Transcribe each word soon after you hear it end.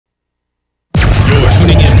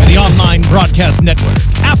broadcast network,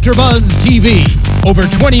 AFTERBUZZ TV. Over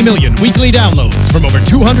 20 million weekly downloads from over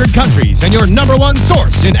 200 countries and your #1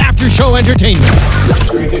 source in after-show entertainment.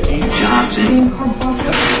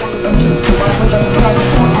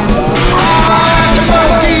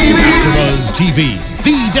 AFTERBUZZ TV,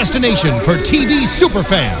 the destination for TV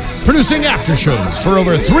superfans. Producing after-shows for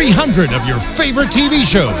over 300 of your favorite TV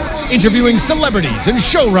shows. Interviewing celebrities and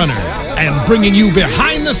showrunners. And bringing you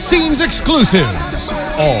behind-the-scenes exclusives.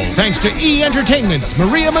 All thanks to E! Entertainment's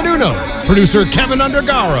Maria Menounos, producer Kevin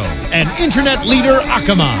Undergaro, and internet leader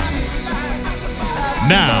Akamai.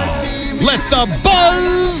 Now, let the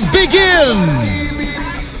buzz begin!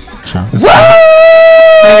 We got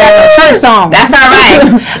no church song. That's all right.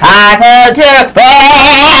 I come to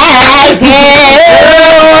praise Him.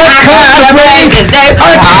 I come to praise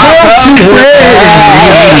His name.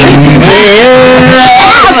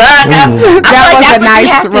 That was a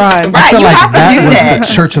nice run. Right, you have to do that. That was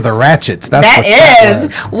the Church of the Ratchets. That's that what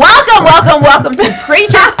is. Welcome to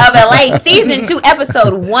Preachers of L.A. Season 2,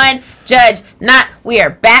 Episode 1. Judge Not. We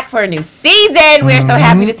are back for a new season. We are so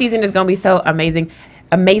happy the season is going to be so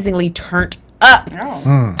amazingly turned up.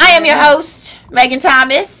 I am your host, Megan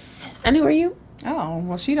Thomas. And who are you? Oh,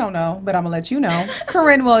 well, she don't know, but I'm going to let you know.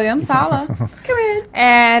 Corrinne Williams. Holla. Corinne.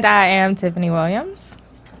 And I am Tiffany Williams.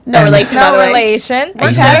 No relation, by the way. No relation. Are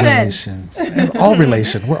you sure? All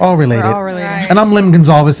relation. We're all related. We're all related. Right. And I'm Lem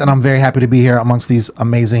Gonsalves, and I'm very happy to be here amongst these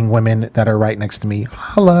amazing women that are right next to me.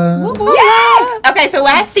 Holla. Yes. Okay, so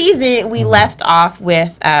last season we left off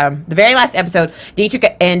with the very last episode.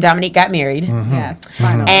 Dietrich and Dominique got married. Yes,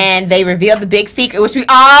 finally. And they revealed the big secret, which we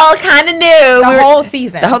all kind of knew. The whole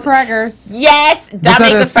season. The whole Crackers. Yes,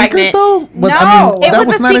 Dominique was pregnant. Though? But, No. It that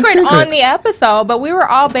was a not secret on the episode, but we were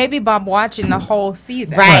all baby bump watching the whole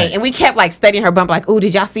season. Right, and we kept like studying her bump, like, "Ooh,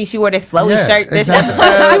 did y'all see she wore this flowy shirt this exactly.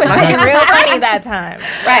 episode?" She was sitting real funny that time.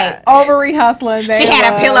 Right. Ovary hustling. She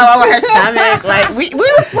had a pillow over her stomach. Like we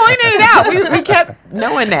was pointing it out. We kept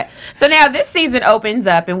knowing that. So now this season opens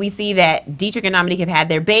up, and we see that Dietrich and Dominique have had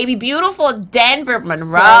their baby, beautiful Denver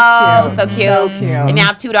Monroe, so cute. And now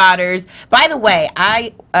have 2 daughters. By the way,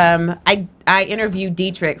 I interviewed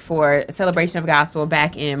Dietrich for Celebration of Gospel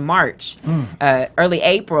back in March, early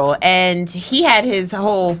April, and he had his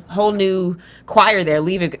whole new choir there,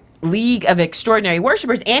 League of Extraordinary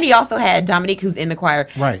Worshipers, and he also had Dominique, who's in the choir,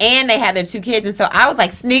 right? And they had their 2 kids, and so I was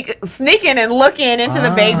like sneaking and looking into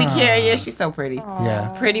the baby carrier. She's so pretty.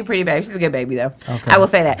 Yeah, pretty baby. She's a good baby though. Okay. I will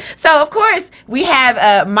say that. So of course we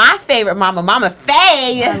have my favorite Mama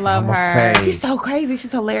Faye. I love her. Faye. She's so crazy.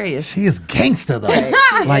 She's hilarious. She is gangster though.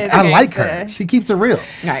 Right. Like I like her. She keeps it real.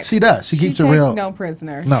 Right. She does. She keeps it real. She takes no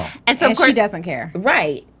prisoners. No. And so of course she doesn't care.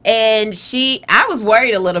 Right. And I was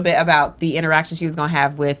worried a little bit about the interaction she was going to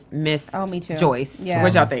have with Miss me too. Joyce. Yes.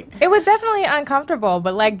 What y'all think? It was definitely uncomfortable,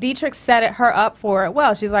 but like Dietrich set her up for it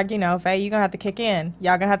well. She's like, Faye, you're going to have to kick in.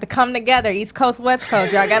 Y'all going to have to come together, East Coast, West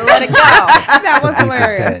Coast. Y'all got to let it go. That was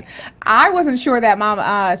hilarious. I wasn't sure that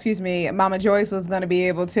Mama Joyce was going to be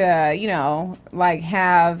able to, like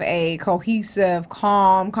have a cohesive,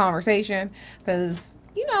 calm conversation because,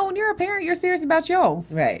 when you're a parent, you're serious about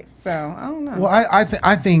yours. Right. So, I don't know. Well,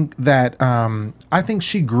 I think that I think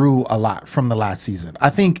she grew a lot from the last season.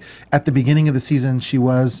 I think at the beginning of the season she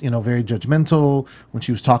was, very judgmental when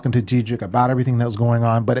she was talking to Dietrich about everything that was going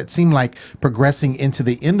on. But it seemed like progressing into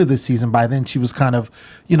the end of the season, by then she was kind of,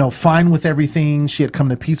 fine with everything. She had come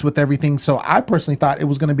to peace with everything. So I personally thought it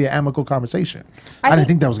was going to be an amicable conversation. I didn't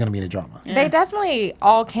think that was going to be any drama. They definitely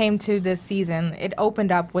all came to this season. It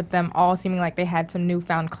opened up with them all seeming like they had some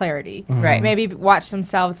newfound clarity. Right. Maybe watched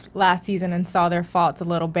themselves last season and saw their faults a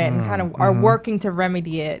little bit and kind of are working to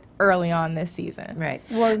remedy it early on this season. Right.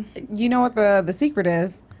 Well, you know what the secret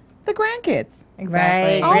is? The grandkids. Exactly.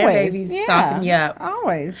 Right. Always. Grandbabies soften you up.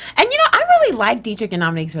 Always. And I really like Dietrich and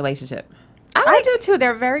Dominique's relationship. I do too.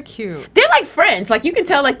 They're very cute. They're like friends. Like you can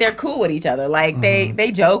tell like they're cool with each other. Like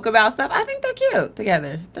they joke about stuff. I think they're cute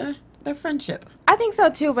together. Their friendship. I think so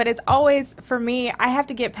too, but it's always, for me, I have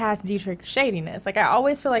to get past Dietrich's shadiness. Like I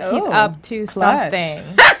always feel like he's up to something.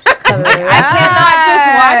 I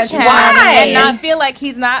cannot just watch him and not feel like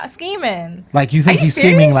he's not scheming. Like you think he's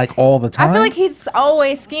scheming like all the time? I feel like he's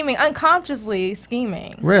always scheming, unconsciously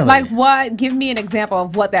scheming. Really? Like what? Give me an example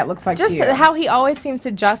of what that looks like Just to you. how he always seems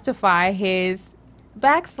to justify his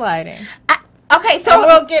backsliding. Okay, so and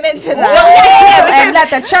we'll get into that. And let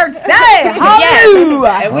the church say hallelujah.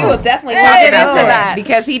 Yes, and we will definitely talk about that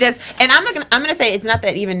because he does. And I'm gonna say it's not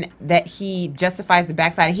that even that he justifies the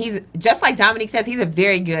backsliding. He's just like Dominique says. He's a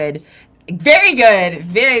very good Very good,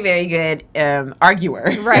 very good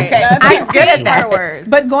arguer. Right. Okay. I'm good at that. Words.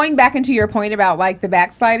 But going back into your point about like the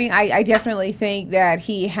backsliding, I definitely think that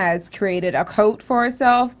he has created a coat for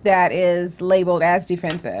himself that is labeled as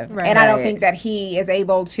defensive. Right. And I don't think that he is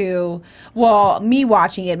able to, well, me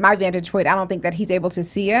watching it, my vantage point, I don't think that he's able to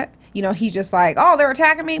see it. You know, he's just like, oh, they're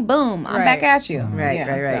attacking me. Boom, I'm back at you.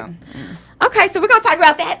 Right. Okay, so we're going to talk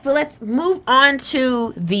about that, but let's move on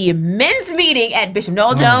to the men's meeting at Bishop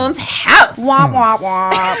Noel Jones' house. Womp, womp,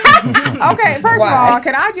 womp. Okay, first of all,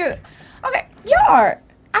 can I just... Okay,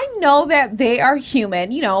 I know that they are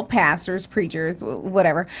human, you know, pastors, preachers,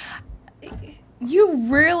 whatever. You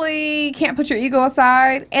really can't put your ego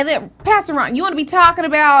aside. And then, Pastor Ron, you want to be talking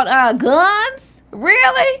about guns?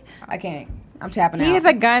 Really? I can't. I'm tapping out. He is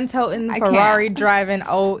a gun-toting, Ferrari-driving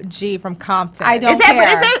OG from Compton. I don't care.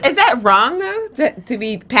 But is that wrong though to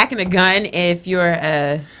be packing a gun if you're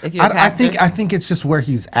a pastor? I think it's just where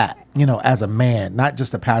he's at. You know, as a man, not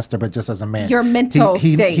just a pastor, but just as a man. Your mental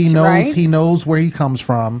state, he knows, right? He knows where he comes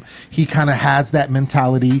from. He kind of has that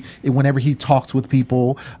mentality whenever he talks with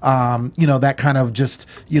people. You know, that kind of just,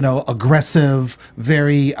 you know, aggressive,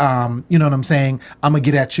 very, you know what I'm saying? I'm going to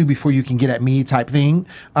get at you before you can get at me type thing.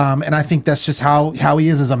 And I think that's just how he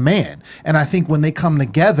is as a man. And I think when they come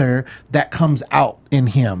together, that comes out in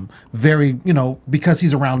him very, you know, because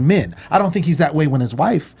he's around men. I don't think he's that way when he's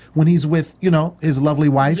with, you know, his lovely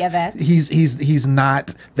wife. He's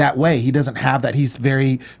not that way. He doesn't have that. He's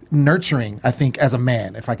very nurturing, I think, as a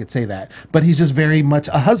man, if I could say that. But he's just very much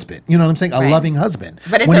a husband. You know what I'm saying? A loving husband.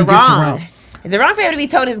 But is it wrong? Is it wrong for him to be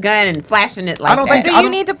told his gun and flashing it like that? Do you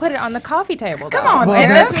need to put it on the coffee table? Come on, well,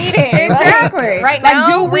 man. Exactly. Right now,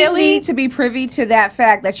 do we really need to be privy to that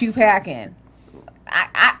fact that you packing?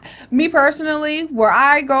 Me personally, where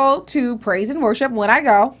I go to praise and worship, when I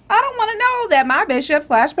go, I don't want to know that my bishop /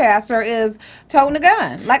 pastor is toting a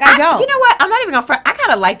gun. Like, I don't. You know what? I'm not even going to front. I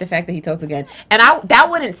kind of like the fact that he totes a gun. And that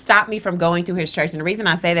wouldn't stop me from going to his church. And the reason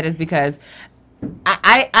I say that is because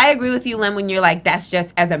I agree with you, Lem, when you're like, that's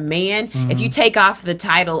just as a man. If you take off the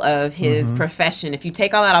title of his profession, if you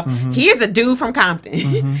take all that off, he is a dude from Compton.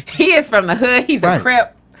 He is from the hood. He's a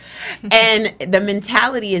Crip. And the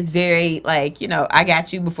mentality is very like, you know, I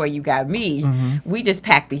got you before you got me. We just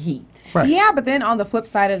pack the heat. Right. Yeah, but then on the flip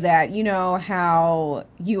side of that, you know how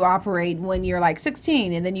you operate when you're like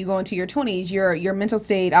 16 and then you go into your 20s, your mental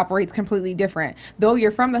state operates completely different. Though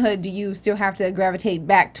you're from the hood, do you still have to gravitate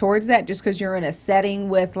back towards that just because you're in a setting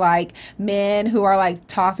with like men who are like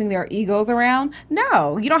tossing their egos around?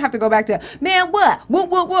 No, you don't have to go back to, man, what?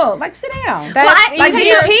 Whoa. Like, sit down. Like,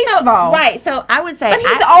 he's peaceful. Right, so I would say. But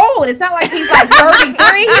he's old. It's not like he's like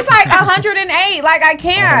 33. He's like 108. Like, I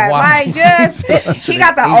can't. Oh, wow. Like, just, he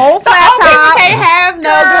got the old flat Okay, top. you can't have no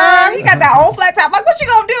gun. He got that old flat top. Like, what you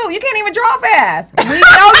gonna do? You can't even draw fast. We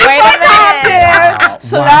know you from Compton.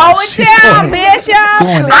 Slow it down, Bishop.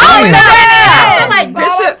 Slow it down.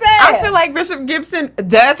 I feel like Bishop Gibson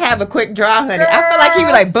does have a quick draw, honey. I feel like he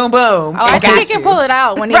was like, boom, boom. I think he can pull it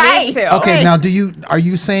out when he needs to. Okay, now are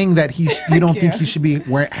you saying that you don't think he should be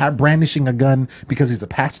brandishing a gun because he's a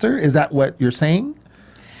pastor? Is that what you're saying?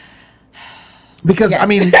 Because I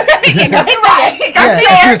mean, if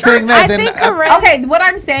you're saying that, then okay. What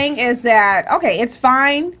I'm saying is that it's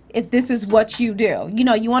fine if this is what you do. You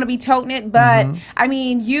know, you want to be toting it, but I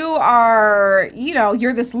mean, you are, you know,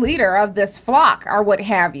 you're this leader of this flock or what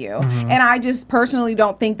have you. And I just personally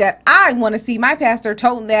don't think that I want to see my pastor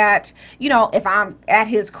toting that, you know, if I'm at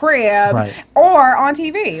his crib or on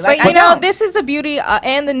TV. Like, but you know, this is the beauty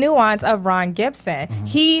and the nuance of Ron Gibson.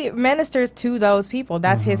 He ministers to those people.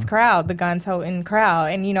 That's his crowd, the gun-toting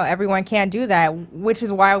crowd. And, you know, everyone can't do that, which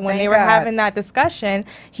is why when they were having that discussion,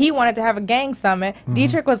 he wanted to have a gang summit.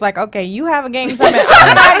 Dietrich was like, okay, you have a gang summit.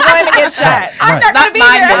 I'm not going to get shot. I'm not going to be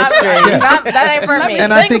there. That ain't for me.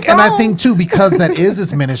 And I think too, because that is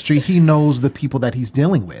his ministry, he knows the people that he's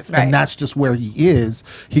dealing with, and that's just where he is.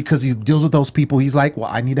 Because he deals with those people. He's like, well,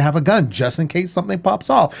 I need to have a gun just in case something pops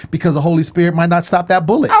off, because the Holy Spirit might not stop that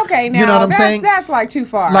bullet. Okay, now you know what I'm saying? That's like too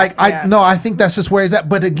far. Like I think that's just where he's at.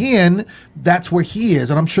 But again, that's where he is,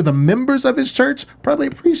 and I'm sure the members of his church probably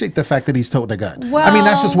appreciate the fact that he's toting a gun. Well, I mean,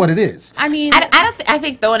 that's just what it is. I mean, I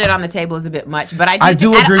think throwing it on the table is a bit much, but I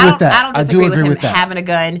do agree with that. I don't disagree with him having a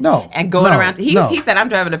gun and going around. He said, I'm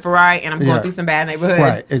driving a Ferrari and I'm going through some bad neighborhoods.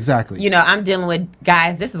 Right, exactly. You know, I'm dealing with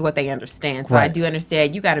guys, this is what they understand. So I do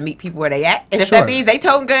understand you got to meet people where they at. And if that means they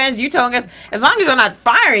toting guns, you toting guns, as long as you're not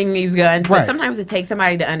firing these guns. But sometimes it takes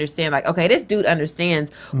somebody to understand, like, okay, this dude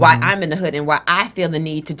understands why I'm in the hood and why I feel the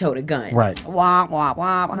need to tote a gun. Right. Womp, womp,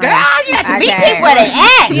 womp. Girl, you have to meet people where they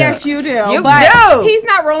at. Yes, you do. You but do. He's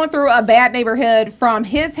not rolling through a bad neighborhood from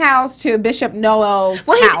his his house to Bishop Noel's house.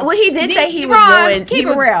 Well, he did say he was going. Keep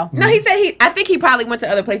it real. No, he said I think he probably went to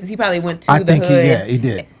other places. He probably went to the hood. He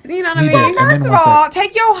did. You know what I mean? Well, first of all,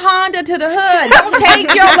 take your Honda to the hood. Don't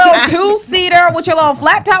take your little two-seater with your little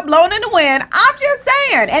flat top blowing in the wind. I'm just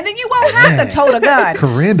saying. And then you won't have to tote a gun.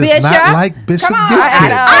 Corrinne does not like Bishop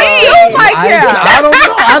Gibson. I do like him. I don't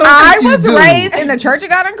know. I was raised in the Church of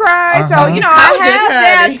God in Christ, so you know I have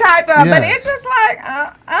that type of. But it's just like,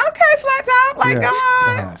 okay, flat top, like come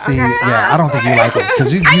on. See, I don't think you like it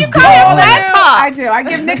because you call it flat top. I do. I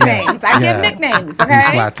give nicknames. Okay. He's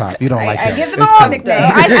flat top. You don't like him. I give them all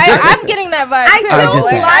nicknames. I'm getting that vibe too. I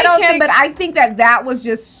do like him, but I think that was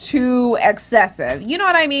just too excessive. You know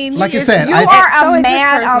what I mean? Like you said, you are a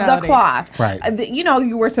man of the cloth. Right. You know,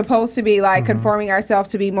 you were supposed to be like conforming ourselves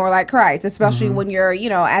to be more like Christ, especially when you're, you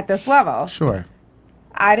know, at this level. Sure.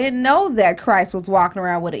 I didn't know that Christ was walking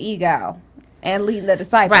around with an ego and leading the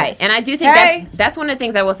disciples. Right. And I do think that's one of the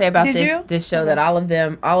things I will say about this show, that all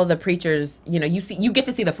of the preachers, you know, you get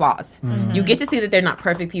to see the flaws. You get to see that they're not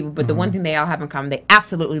perfect people, but the one thing they all have in common, they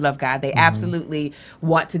absolutely love God. They absolutely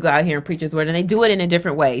want to go out here and preach his word, and they do it in a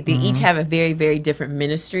different way. They each have a very, very different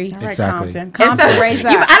ministry. All right, exactly. Compton, raise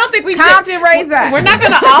up. I don't think we should. Raise up. We're not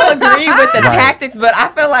going to all agree with the tactics, but I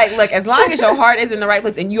feel like, look, as long as your heart is in the right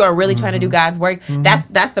place and you are really trying to do God's work,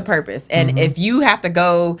 that's the purpose. And if you have to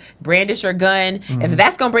go brandish your gun, if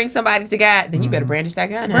that's gonna bring somebody to God, then you better brandish that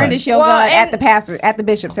gun. Brandish your gun at the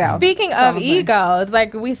bishop's house. Speaking of egos,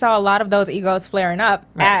 like we saw a lot of those egos flaring up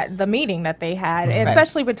at the meeting that they had,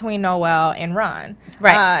 especially between Noel and Ron.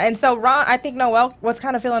 Right. And so Ron, I think Noel was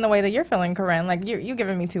kind of feeling the way that you're feeling, Corrinne. Like you're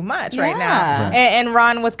giving me too much right now. Right. And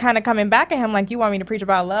Ron was kind of coming back at him like, you want me to preach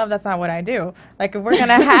about love? That's not what I do. Like if we're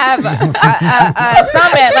gonna have a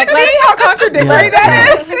summit, like see how contradictory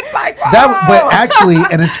that is. It's like but actually,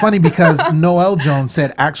 and it's funny because Noel Jones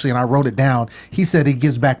said actually, and I wrote it down, he said he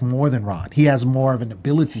gives back more than Ron. He has more of an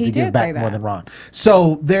ability to give back more than Ron.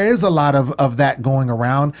 So there is a lot of that going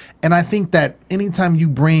around. And I think that anytime you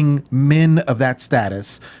bring men of that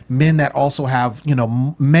status, men that also have, you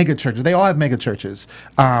know, mega churches, they all have mega churches.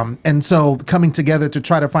 And so coming together to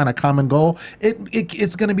try to find a common goal,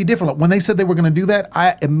 it's going to be different. When they said they were going to do that,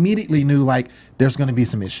 I immediately knew like there's going to be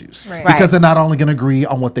some issues because they're not only going to agree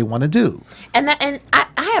on what they want to do. And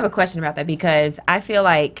I have a question about that because I feel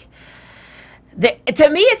like to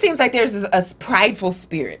me it seems like there's a prideful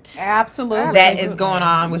spirit that is going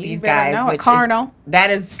on with these guys, which that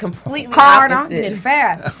is completely opposite.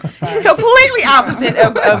 Fast. Completely opposite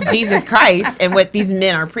of Jesus Christ and what these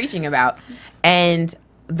men are preaching about. And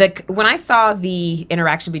when I saw the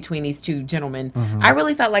interaction between these two gentlemen, I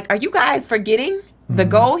really thought like, are you guys forgetting the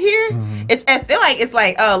goal here? It's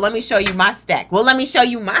like, oh, let me show you my stack. Well, let me show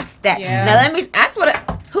you my stack. Now that's what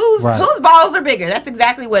whose balls are bigger. That's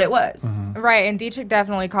exactly what it was. Right, and Dietrich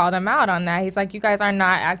definitely called them out on that. He's like, you guys are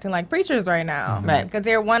not acting like preachers right now. Right. Because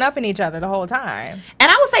they're one-upping each other the whole time. And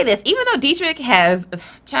I will say this, even though Dietrich has,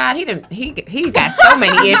 he got so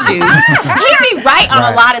many issues. He be right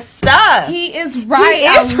on a lot of stuff. He is right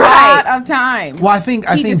lot of time. Well, I think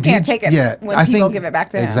he just can't take it when people give it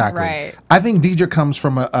back to him. Exactly. Right. I think Dietrich comes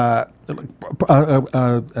from a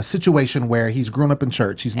situation where he's grown up in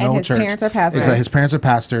church. He's known church. Parents are pastors. His parents are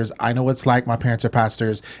pastors. I know it's like my parents are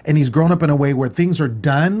pastors. And he's grown up in a way where things are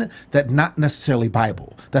done that not necessarily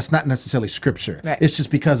Bible. That's not necessarily scripture. Right. It's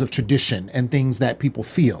just because of tradition and things that people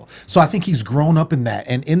feel. So I think he's grown up in that.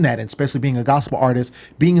 And in that, and especially being a gospel artist,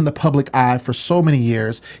 being in the public eye for so many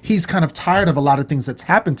years, he's kind of tired of a lot of things that's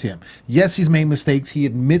happened to him. Yes, he's made mistakes. He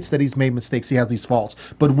admits that he's made mistakes. He has these faults.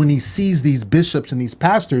 But when he sees these bishops and these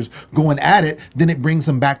pastors going at it, then it brings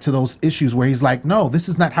him back to those issues where he's like, no, this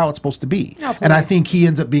is not how it's supposed to be. No, and I think he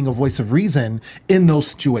ends up being a voice of reason in those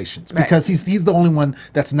situations because he's the only one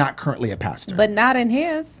that's not currently a pastor. But not in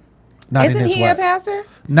his. Isn't he a pastor?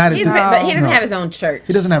 Not in but he doesn't have his own church.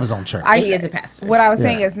 He doesn't have his own church. He is a pastor. What I was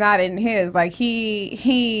saying is not in his. Like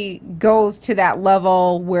he goes to that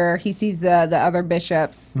level where he sees the other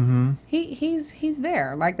bishops. He's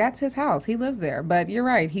there. Like that's his house. He lives there. But you're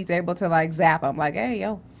right. He's able to like zap them. Like, hey,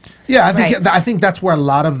 yo. Yeah, I think that's where a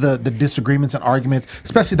lot of the disagreements and arguments,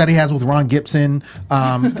 especially that he has with Ron Gibson.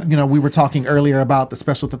 You know, we were talking earlier about the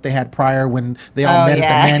special that they had prior when they all met at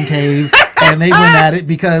the man cave. And they went at it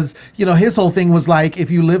because, you know, his whole thing was like, if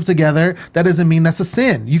you live together, that doesn't mean that's a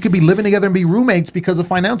sin. You could be living together and be roommates because of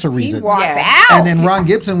financial reasons. He walked out. And then Ron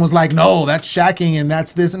Gibson was like, no, that's shacking and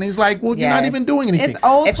that's this. And he's like, well, you're not even doing anything. It's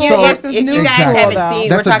old school versus new school. If you guys haven't seen,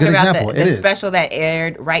 that's we're talking about the special that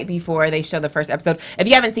aired right before they showed the first episode. If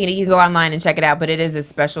you haven't seen it, you can go online and check it out. But it is a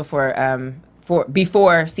special for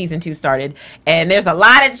before season 2 started, and there's a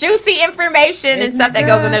lot of juicy information and stuff that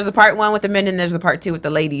goes on. There's a part 1 with the men and there's a part 2 with the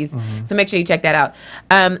ladies, so make sure you check that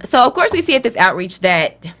out. So of course we see at this outreach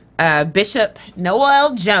that Bishop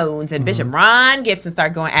Noel Jones and Bishop Ron Gibson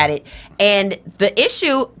start going at it, and the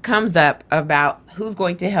issue comes up about who's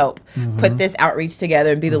going to help put this outreach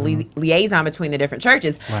together and be the liaison between the different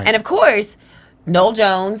churches. And of course Noel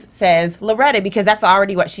Jones says Loretta, because that's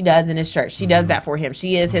already what she does in his church. She does that for him.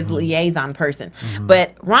 She is his liaison person.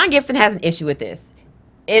 But Ron Gibson has an issue with this.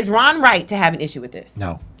 Is Ron right to have an issue with this?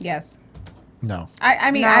 No. Yes. No. I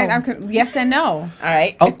mean, I'm yes and no. All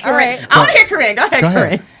right. Okay. All right. I want to hear Corrinne. Go ahead,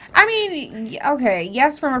 Corrinne. I mean, okay,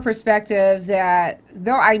 yes, from a perspective that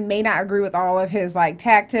though I may not agree with all of his like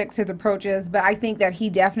tactics, his approaches, but I think that he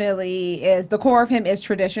definitely is, the core of him is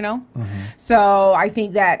traditional. So I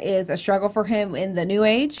think that is a struggle for him in the new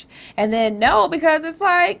age. And then no, because it's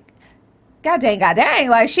like, God dang,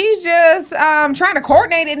 like she's just trying to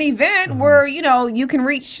coordinate an event where, you know, you can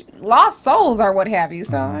reach lost souls or what have you.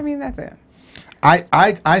 So, I mean, that's it.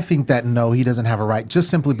 I think that no, he doesn't have a right, just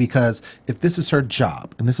simply because if this is her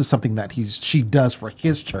job and this is something that she does for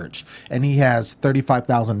his church and he has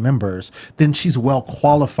 35,000 members, then she's well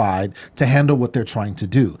qualified to handle what they're trying to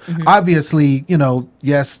do. Obviously, you know,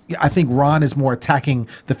 yes, I think Ron is more attacking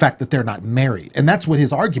the fact that they're not married. And that's what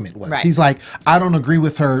his argument was. He's like, I don't agree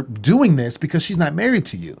with her doing this because she's not married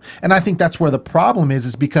to you. And I think that's where the problem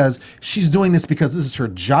is because she's doing this because this is her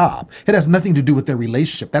job. It has nothing to do with their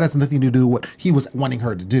relationship. That has nothing to do with what he was wanting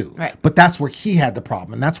her to do. But that's where he had the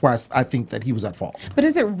problem, and that's why I think that he was at fault. But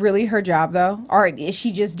is it really her job though, or is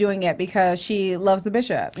she just doing it because she loves the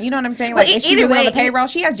bishop? You know what I'm saying? Like, is she really on the payroll?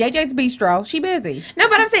 She has JJ's Bistro. She busy. No,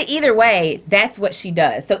 but I'm saying either way, that's what she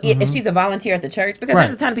does. So if she's a volunteer at the church, because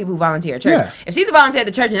there's a ton of people who volunteer at church. If she's a volunteer at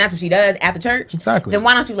the church and that's what she does at the church, then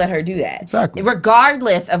why don't you let her do that?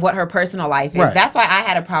 Regardless of what her personal life is. That's why I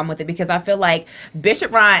had a problem with it, because I feel like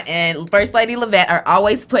Bishop Ron and First Lady Levette are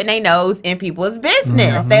always putting their nose in people's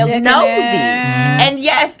business. They're nosy. And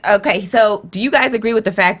yes, okay, so do you guys agree with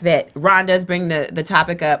the fact that Ron does bring the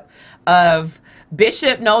topic up of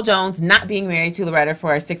Bishop Noel Jones not being married to Loretta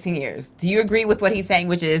for 16 years? Do you agree with what he's saying,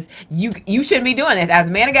 which is you shouldn't be doing this as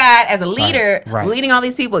a man of God, as a leader, leading all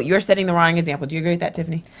these people? You're setting the wrong example. Do you agree with that,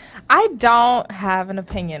 Tiffany? I don't have an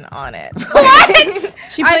opinion on it. What?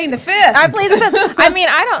 She playing the fifth. I play the fifth. I mean,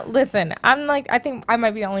 I don't listen. I'm like, I think I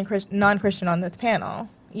might be the only non-Christian on this panel.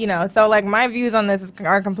 You know, so like my views on this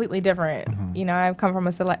are completely different. You know, I've come from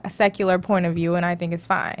a secular point of view, and I think it's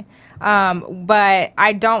fine. But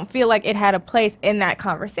I don't feel like it had a place in that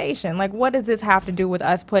conversation. Like, what does this have to do with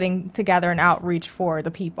us putting together an outreach for the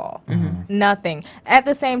people? Nothing. At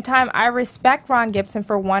the same time, I respect Ron Gibson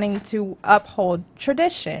for wanting to uphold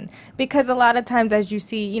tradition, because a lot of times, as you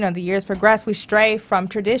see, you know, the years progress, we stray from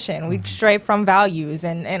tradition, we stray from values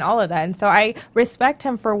and all of that. And so I respect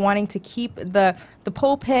him for wanting to keep the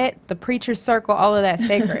pulpit, the preacher's circle, all of that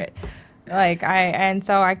sacred. So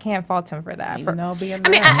I can't fault him for that.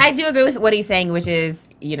 I do agree with what he's saying, which is,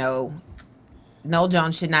 you know, Noel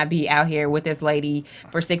Jones should not be out here with this lady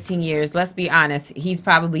for 16 years. Let's be honest. He's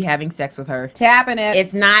probably having sex with her. Tapping it.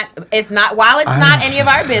 It's not, while it's not any of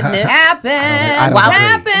our business. While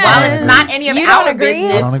it's not any of our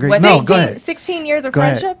business. I don't agree. No, go ahead. 16 years of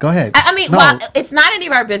friendship? Go ahead. I mean, while it's not any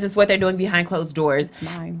of our business what they're doing behind closed doors. It's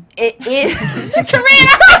mine. It is. Corrinne.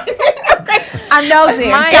 I'm nosy.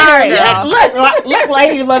 I'm sorry. Look,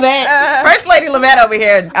 Lady Levette. First Lady Levette over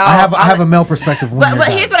here. I have a male perspective. But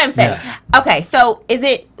here's what I'm saying. Okay, so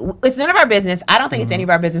it's none of our business. I don't think it's any of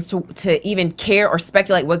our business to even care or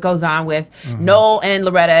speculate what goes on with Noel and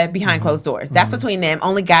Loretta behind closed doors. That's between them.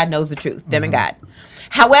 Only God knows the truth. Them and God.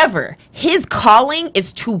 However, his calling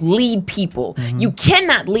is to lead people. You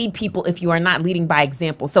cannot lead people if you are not leading by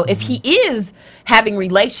example. So if he is having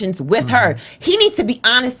relations with her, he needs to be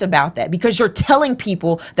honest about that, because you're telling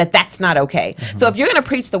people that that's not okay. So if you're going to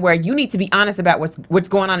preach the word, you need to be honest about what's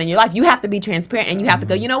going on in your life. You have to be transparent, and you have to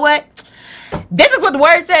go, you know what? This is what the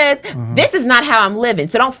word says. This is not how I'm living.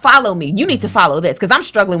 So don't follow me. You need to follow this, because I'm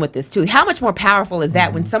struggling with this too. How much more powerful is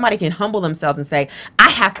that when somebody can humble themselves and say, I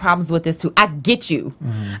have problems with this too. I get you.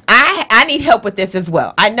 I need help with this as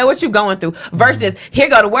well. I know what you're going through. Versus, here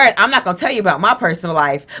go the word. I'm not going to tell you about my personal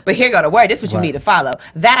life, but here go the word. This is what you need to follow.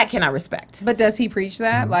 That I cannot respect. But does he preach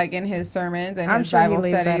that, like in his sermons and his sure Bible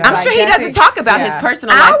studies? I'm sure he doesn't talk about his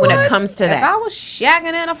personal life when it comes to that. If I was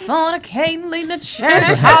shacking and a fornicating, leading the church,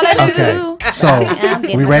 hallelujah. So,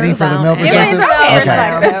 we ready for the male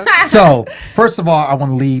perspective? Okay. So, first of all, I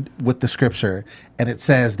want to lead with the scripture, and it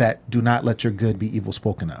says that do not let your good be evil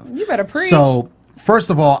spoken of. You better preach. So, first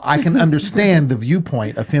of all, I can understand the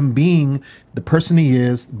viewpoint of him being the person he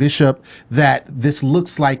is, Bishop, that this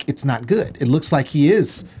looks like it's not good. It looks like he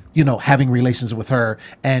is, you know, having relations with her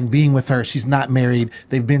and being with her. She's not married.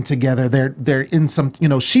 They've been together. They're in some, you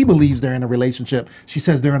know, she believes they're in a relationship. She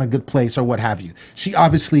says they're in a good place or what have you. She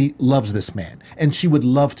obviously loves this man and she would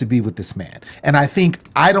love to be with this man. And I think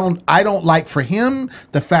I don't like for him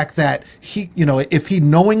the fact that he, you know, if he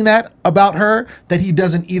knowing that about her, that he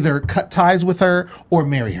doesn't either cut ties with her or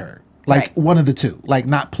marry her. Like one of the two, like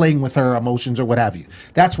not playing with her emotions or what have you.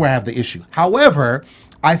 That's where I have the issue. However,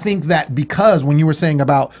 I think that because when you were saying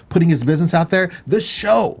about putting his business out there, the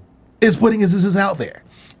show is putting his business out there.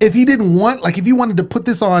 If he didn't want, like if he wanted to put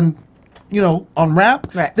this on, you know, on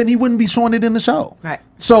wrap, then he wouldn't be showing it in the show.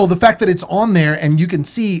 So the fact that it's on there and you can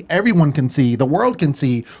see, everyone can see, the world can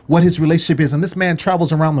see what his relationship is, and this man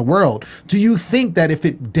travels around the world. Do you think that if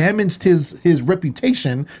it damaged his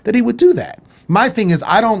reputation, that he would do that? My thing is,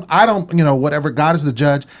 I don't, you know, whatever, God is the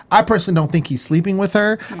judge. I personally don't think he's sleeping with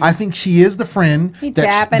her. I think she is the friend. He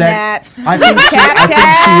tapping that. I think she is.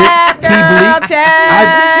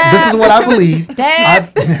 This is what I believe.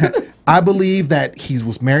 I believe that he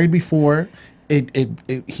was married before.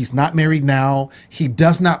 He's not married now. He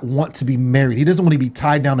does not want to be married. He doesn't want to be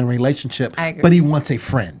tied down in a relationship, but he wants a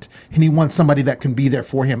friend and he wants somebody that can be there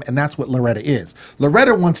for him. And that's what Loretta is.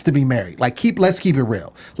 Loretta wants to be married. Like let's keep it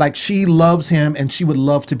real. Like she loves him and she would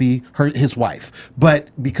love to be his wife, but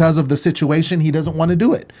because of the situation, he doesn't want to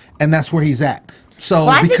do it. And that's where he's at. So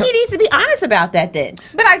I think he needs to be honest about that then.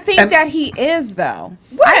 But I think that he is though.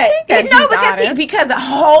 What? I think that because the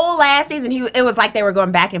whole last season it was like they were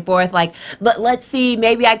going back and forth. Like let's see,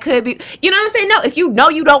 maybe I could be. You know what I'm saying? No, if you know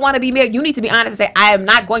you don't want to be married, you need to be honest and say, I am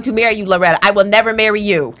not going to marry you, Loretta. I will never marry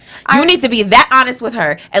you. You need to be that honest with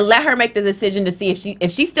her and let her make the decision to see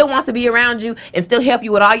if she still wants to be around you and still help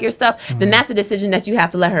you with all your stuff. Then that's a decision that you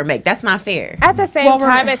have to let her make. That's not fair. At the same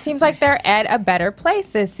time, it seems like they're at a better place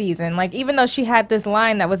this season. Like even though she had this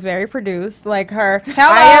line that was very produced, like her,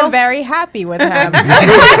 I am very happy with him.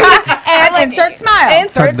 And insert smile.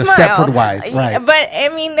 Insert the smile. Stepford Wives, right. But I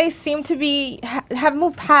mean, they seem to be have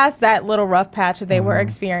moved past that little rough patch that they were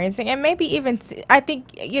experiencing, and maybe even I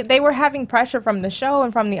think they were having pressure from the show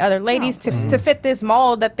and from the other ladies to fit this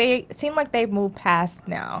mold that they seem like they've moved past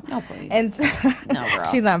now. No, please. And no,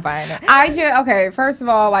 girl. She's not buying it. Okay, first of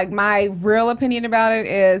all, like my real opinion about it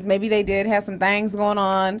is maybe they did have some things going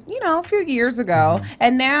on, you know, a few years ago,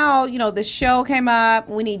 and now, you know, the show came up.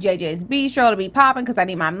 We need JJ's Bistro to be popping because I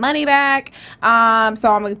need my money back. So I'm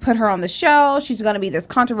going to put her on the show. She's going to be this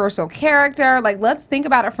controversial character. Like, let's think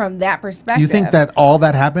about it from that perspective. You think that all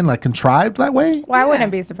that happened, like, contrived that way? Well, I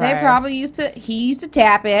wouldn't be surprised. They probably he used to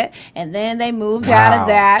tap it, and then they moved out of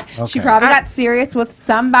that. Okay. She probably got serious with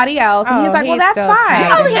somebody else, and he's like, well, that's fine.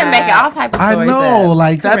 You're over here making all types of stories. I know,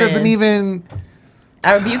 like, that doesn't even...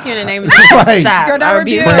 I rebuke you in the name of right. Stop. Girl, don't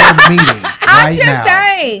rebuke. I'm just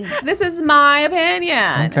saying, this is my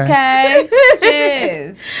opinion. Okay.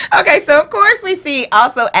 Jeez. Okay, so of course we see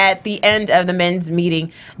also at the end of the men's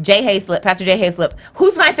meeting, Pastor Jay Hayslip,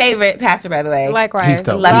 who's my favorite pastor, by the way. Likewise. He's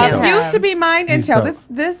dope. Used to be mine until this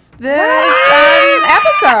episode.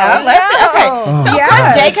 Okay. So of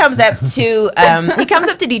course Jay comes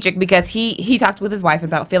up to Dietrich because he talked with his wife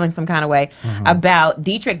about feeling some kind of way about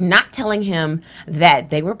Dietrich not telling him that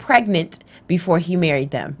they were pregnant before he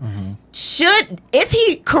married them. Is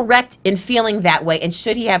he correct in feeling that way, and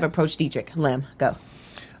should he have approached Dietrich? Lem, go.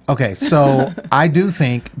 Okay, so I do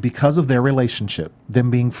think because of their relationship, them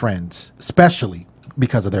being friends, especially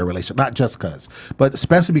because of their relationship, not just because, but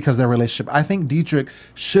especially because of their relationship, I think Dietrich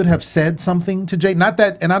should have said something to Jay. Not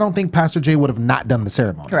that, and I don't think Pastor Jay would have not done the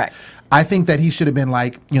ceremony. Correct. I think that he should have been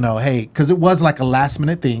like, you know, hey, because it was like a last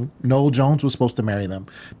minute thing. Noel Jones was supposed to marry them.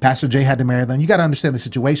 Pastor Jay had to marry them. You got to understand the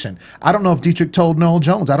situation. I don't know if Dietrich told Noel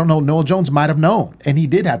Jones. I don't know. Noel Jones might have known. And he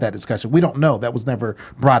did have that discussion. We don't know. That was never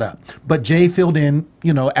brought up. But Jay filled in,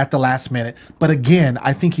 you know, at the last minute. But again,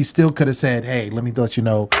 I think he still could have said, hey, let me let you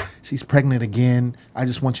know, she's pregnant again. I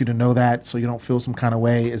just want you to know that so you don't feel some kind of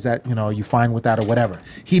way. Is that, you know, are you fine with that or whatever?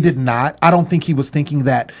 He did not. I don't think he was thinking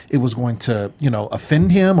that it was going to, you know,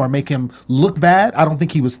 offend him or make him look bad. I don't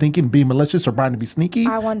think he was thinking be malicious or trying to be sneaky.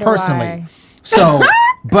 I wonder personally. Why. So,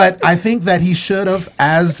 but I think that he should have,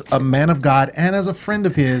 as a man of God and as a friend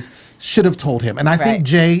of his, should have told him. And I think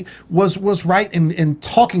Jay was right in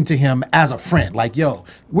talking to him as a friend. Like, yo,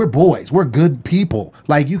 we're boys. We're good people.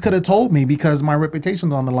 Like, you could have told me because my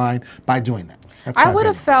reputation's on the line by doing that. I would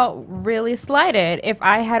have felt really slighted if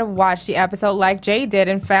I had watched the episode like Jay did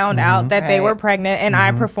and found out that they were pregnant and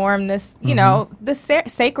I performed this, you know, the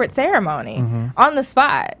sacred ceremony on the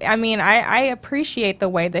spot. I mean, I appreciate the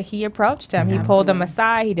way that he approached him. He pulled him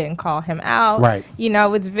aside. He didn't call him out. Right. You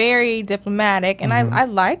know, it's very diplomatic, and I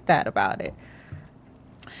like that about it.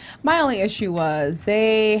 My only issue was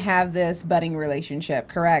they have this budding relationship,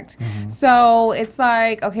 correct? So it's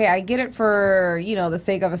like, okay, I get it for, you know, the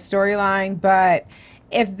sake of a storyline, but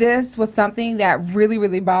if this was something that really,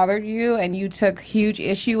 really bothered you and you took huge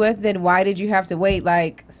issue with, then why did you have to wait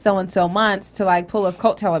like so-and-so months to like pull his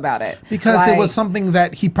coattail about it? Because like, it was something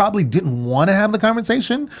that he probably didn't want to have the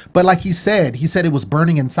conversation, but like he said it was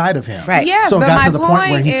burning inside of him. Right. Yes, so it but got my to the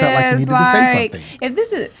point where he felt like he needed to say something. If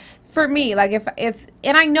this is... For me, like if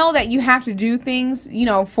and I know that you have to do things, you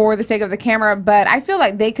know, for the sake of the camera, but I feel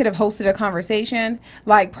like they could have hosted a conversation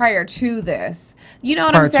like prior to this. You know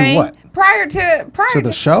what I'm saying? Prior to what? Prior to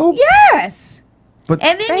the show? Yes. But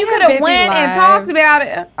and then they you have could have busy went and lives. talked about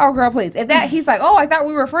it. Oh, girl, please. If that he's like, oh, I thought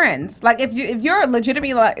we were friends. Like if you're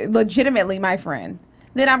legitimately my friend,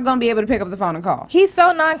 then I'm going to be able to pick up the phone and call. He's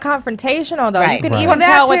so non-confrontational, though. Right. You could Right. even Well,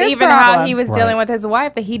 tell that's with his even how problem. he was dealing with his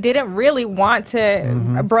wife that he didn't really want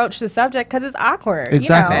to broach the subject because it's awkward.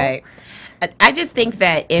 Exactly. You know? Right. I just think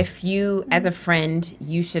that if you, as a friend,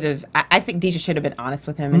 you should have, I think Deidre should have been honest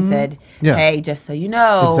with him and said, Yeah. hey, just so you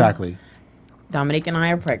know, Exactly. Dominique and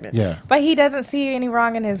I are pregnant. Yeah. But he doesn't see any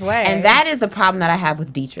wrong in his way. And that is the problem that I have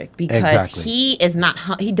with Dietrich, because Exactly. he is not,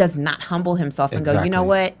 he does not humble himself and go, you know Exactly.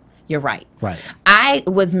 what? You're right. Right. I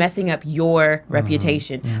was messing up your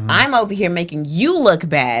reputation. I'm over here making you look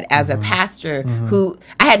bad as a pastor who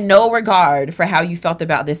I had no regard for how you felt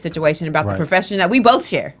about this situation, about the Right. profession that we both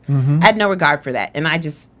share. I had no regard for that. And I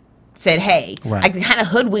just said, hey, Right. I kind of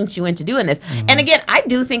hoodwinked you into doing this. And again, I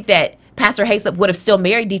do think that Pastor Hayslip would have still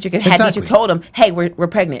married Dietrich if had Exactly. Dietrich told him, hey, we're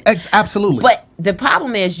pregnant. Absolutely. But the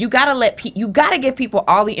problem is you got to you got to give people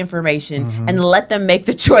all the information and let them make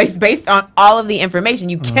the choice based on all of the information.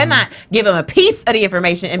 You cannot give them a piece of the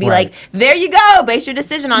information and be Right. like, there you go, base your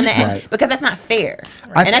decision on that. Right. Because that's not fair.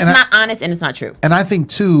 I- And that's and I- not honest and it's not true. And I think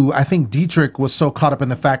too, Dietrich was so caught up in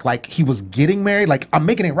the fact like he was getting married, like I'm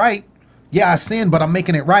making it right. Yeah, I sinned, but I'm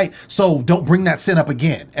making it right. So don't bring that sin up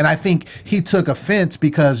again. And I think he took offense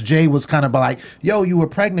because Jay was kind of like, yo, you were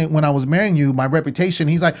pregnant when I was marrying you, my reputation.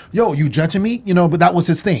 He's like, yo, you judging me? You know, but that was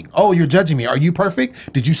his thing. Oh, you're judging me. Are you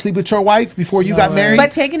perfect? Did you sleep with your wife before you got married?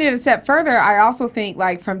 But taking it a step further, I also think,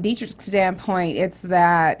 like, from Dietrich's standpoint, it's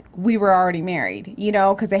that we were already married, you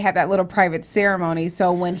know, because they had that little private ceremony.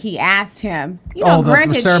 So when he asked him, you know, Oh, the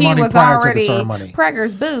granted, she ceremony was prior to the already ceremony.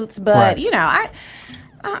 Pregger's boots, but, Right. you know,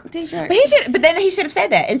 Dietrich. But then he should have said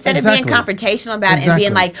that instead of being confrontational about it and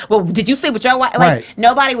being like, well, did you sleep with your wife? Like, Right.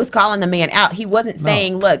 nobody was calling the man out. He wasn't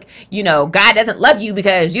saying, look, you know, God doesn't love you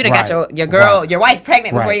because you done got Right. your girl, Right. your wife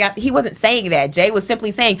pregnant before Right. you got. He wasn't saying that. Jay was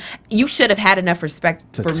simply saying, you should have had enough respect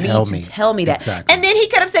To for me tell to me. tell me that. Exactly. And then he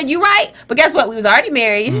could have said, you right. But guess what? We was already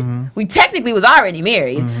married. We technically was already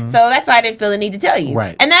married. So that's why I didn't feel the need to tell you.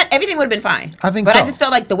 Right. And that everything would have been fine. I think but so. I just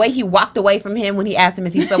felt like the way he walked away from him when he asked him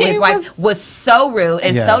if he slept with his He wife was so rude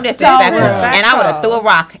and Yeah. so disrespectful. And I would have threw a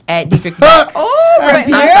rock at Dietrich's back. Oh, rebuke,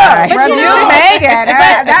 sorry. But you know- Megan.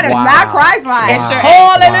 That is Wow. not Christ-like. It sure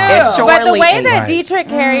Hallelujah. It sure But the way ain't. that Right. Dietrich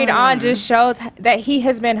carried on just shows that he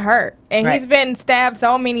has been hurt. And Right. he's been stabbed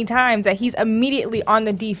so many times that he's immediately on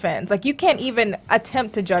the defense. Like, you can't even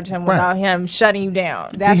attempt to judge him without him shutting you down.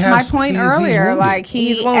 That's He my has- point he's earlier. wounded. Like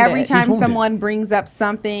He's wounded. every He's time wounded. someone brings up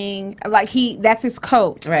something, like that's his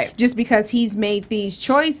coat. Right. Just because he's made these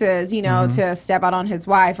choices, you know, to step out on his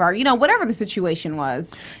wife or, you know, whatever the situation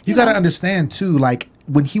was. You got to understand too, like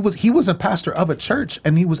when he was a pastor of a church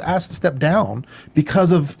and he was asked to step down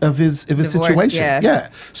because of his Divorce, situation. yeah.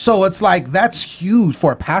 So it's like that's huge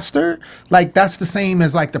for a pastor. Like that's the same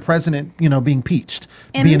as like the president, you know, being impeached.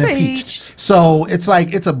 So it's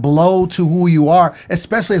like it's a blow to who you are,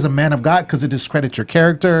 especially as a man of God, because it discredits your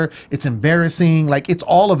character. It's embarrassing. Like it's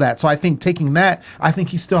all of that. So I think taking that, I think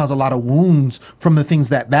he still has a lot of wounds from the things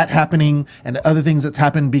that happening and the other things that's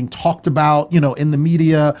happened being talked about, you know, in the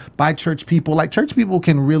media by church people. Like church people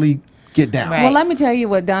can really get down. Right. Well, let me tell you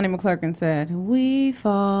what Donnie McClurkin said. We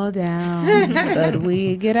fall down, but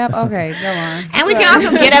we get up. Okay, go on. And we can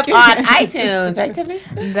also get up on iTunes, right, Tiffany?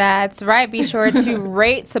 That's right. Be sure to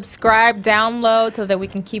rate, subscribe, download so that we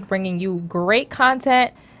can keep bringing you great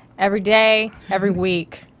content every day, every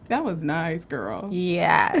week. That was nice, girl.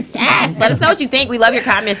 Yes. Yes. Let us know what you think. We love your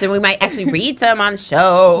comments, and we might actually read some on the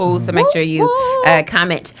show. So make sure you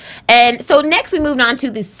comment. And so next we moved on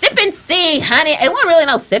to the sip and see, honey. It wasn't really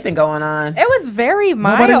no sipping going on. It was very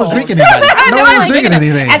mild. Nobody was drinking anything. Nobody was drinking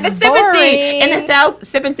anything. At the sip and see in the South,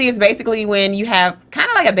 sip and see is basically when you have kind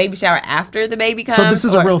of like a baby shower after the baby comes. So this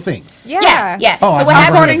is a real thing. Yeah. Oh, so what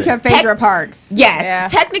I've heard happens? According to Phaedra Parks. Yes. Yeah.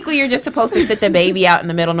 Technically, you're just supposed to sit the baby out in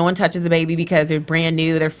the middle. No one touches the baby because they're brand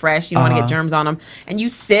new, they're fresh. You don't want to get germs on them. And you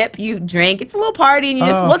sip, you drink. It's a little party, and you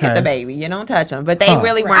just look at the baby. You don't touch them. But they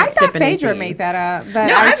really weren't I thought sipping. Phaedra made that up. But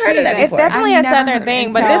No, I've heard of that It's before. definitely a I've never Southern heard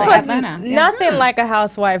thing, but until this was Atlanta. nothing like a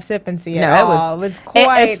housewife sip and see No, at it all. was It was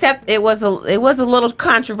quite. except it was a little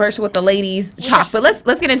controversial with the ladies' chalk. But let's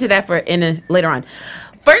get into that later on.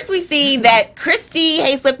 First, we see that Christy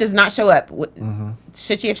Hayslip does not show up.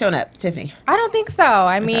 Should she have shown up, Tiffany? I don't think so.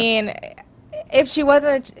 I mean, if she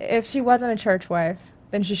wasn't a church wife,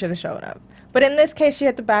 then she should have shown up. But in this case, she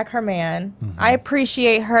had to back her man. I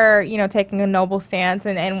appreciate her, taking a noble stance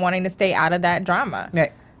and wanting to stay out of that drama.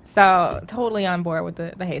 Right. So totally on board with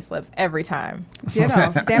the Hayslips every time.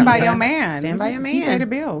 Ditto. Stand by your man. Stand by your He man. paid the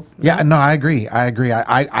bills. Yeah, no, I agree. I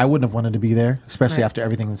wouldn't have wanted to be there, especially after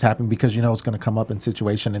everything that's happened, because it's going to come up in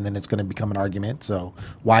situation and then it's going to become an argument. So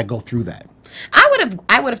why go through that?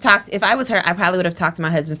 I would have talked, if I was her, I probably would have talked to my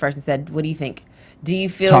husband first and said, what do you think? Do you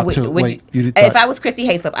feel if I was Christy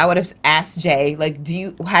Hayslip, I would have asked Jay, like,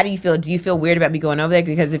 how do you feel? Do you feel weird about me going over there?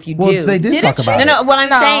 Because if you do, they did talk about it. No, what I'm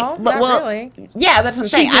saying, not really. Yeah, that's what I'm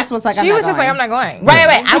saying. She just was like, She was just like, I'm not going.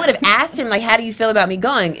 Right. I would have asked him, like, how do you feel about me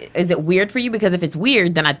going? Is it weird for you? Because if it's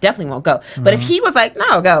weird, then I definitely won't go. But if he was like,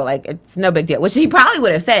 no, go, like, it's no big deal, which he probably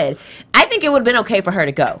would have said, I think it would have been okay for her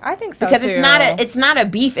to go. I think so, because too. it's not a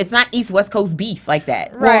beef. It's not East West Coast beef like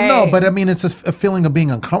that. Right. Well, no, but I mean, it's a feeling of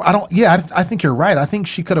being uncomfortable. I think you're right. I think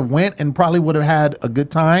she could have went and probably would have had a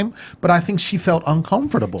good time, but I think she felt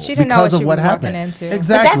uncomfortable She didn't know because what of she what was walking happened. into.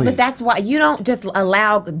 Exactly. But that's why you don't just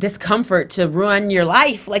allow discomfort to ruin your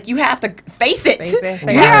life. Like, you have to face it. Face it.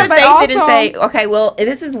 You have to but face it and also- say, okay, well,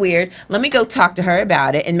 this is weird. Let me go talk to her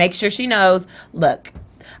about it and make sure she knows, look,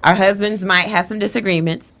 our husbands might have some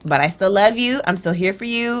disagreements, but I still love you. I'm still here for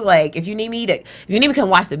you. Like, if you need me to come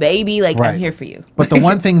watch the baby, like, I'm here for you. But the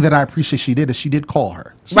one thing that I appreciate she did is she did call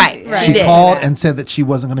her. Right. She did. called and said that she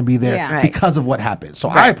wasn't going to be there Yeah. Right. because of what happened. So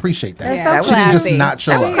I appreciate that. They're so She didn't just classy. not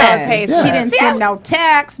show That up. was classy. Yeah. She didn't send no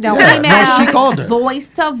text, no Yeah. email. No, she called her. Voice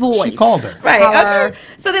to voice. She called her. Right. Her- Okay.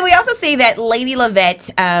 So then we also see that Lady Lavette,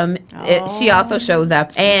 she also shows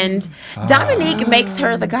up, and Dominique makes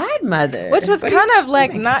her the godmother, Which was kind of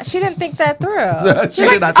like Oh. she didn't think that through. She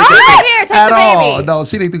did not "Oh, think that here, take at the all. baby." No,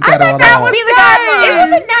 she didn't think that at all. Be the godmother. It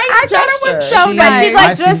was a nice gesture. it was so She- But nice. she like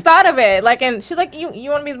I just think- thought of it, like, and she's like, you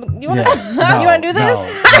want to be, you want Yeah. you want to do this?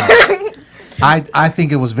 No. I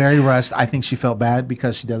think it was very rushed. I think she felt bad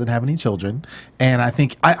because she doesn't have any children. And I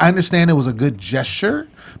think I understand it was a good gesture,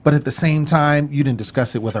 but at the same time, you didn't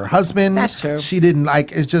discuss it with her husband. That's true. She didn't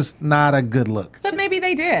it's just not a good look. But maybe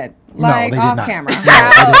they did. No, Like they did off not. camera. No, they did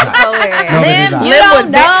not. No, they did not. You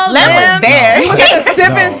don't know, Lem was there. Sip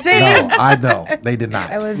and see. No, I know. They did not.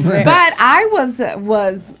 It was very, But I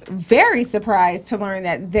was very surprised to learn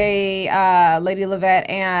that they, Lady Lavette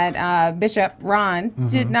and Bishop Ron,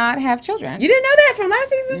 did not have children. You didn't know that from last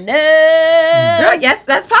season? No. Girl, yes,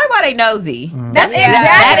 that's probably why they nosy. That's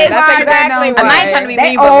that is exactly I'm not trying to be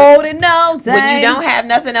They mean, but old and nosy. when you don't have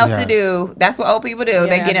nothing else Yeah. to do, that's what old people do.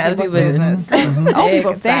 They Yeah, get in other people's people's business. old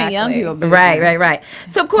people stay in young people. business. Right.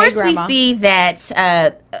 So of course we Grandma. see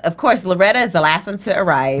that. Of course, Loretta is the last one to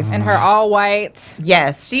arrive. and her all white.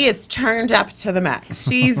 Yes, she is turned up to the max.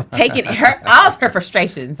 She's taking all of her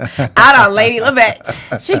frustrations out on Lady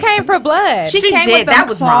Lavette. She came for blood. She came did. with them That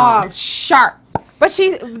was wrong. claws sharp.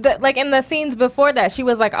 But like in the scenes before that, she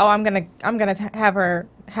was like, "Oh, I'm gonna have her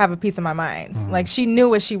have a piece of my mind." Like she knew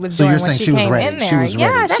what she was So doing you're when saying she she was came ready. in She there. was Yeah,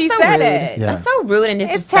 ready. she That's so said rude. it. Yeah. That's so rude and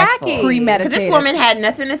It's disrespectful. tacky. Premeditated. Because this woman had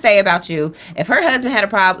nothing to say about you. If her husband had a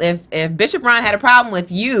problem, if Bishop Ron had a problem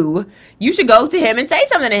with you, you should go to him and say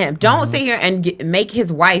something to him. Don't sit here and make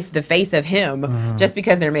his wife the face of him just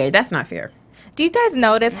because they're married. That's not fair. Do you guys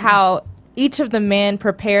notice how each of the men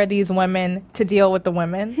prepare these women to deal with the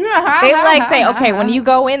women? They like say, "Okay, when you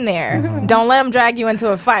go in there, don't let them drag you into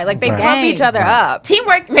a fight." Like they Right. pump each other up.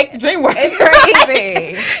 Teamwork make the dream work. It's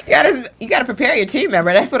crazy. You gotta prepare your team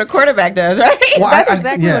member. That's what a quarterback does, right? Well, That's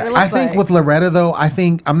exactly what it looks I think like. with Loretta though,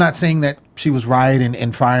 I'm not saying that she was right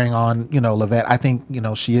in firing on Lavette. I think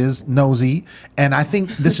she is nosy, and I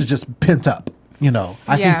think this is just pent up. You know,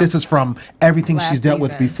 I think this is from everything she's dealt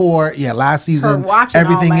with before. Yeah, last season,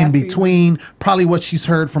 everything in between, probably what she's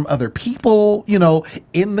heard from other people, you know,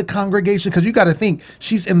 in the congregation. Because you got to think,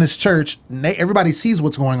 she's in this church. Everybody sees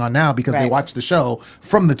what's going on now because they watch the show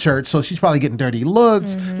from the church. So she's probably getting dirty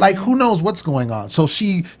looks. Like, who knows what's going on? So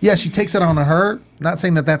she takes it on her. Not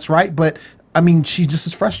saying that that's right, but I mean, she just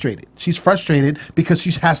is frustrated. She's frustrated because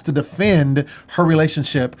she has to defend her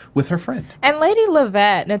relationship with her friend. And Lady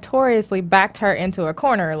Lavette notoriously backed her into a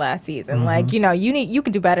corner last season. Like, you know, you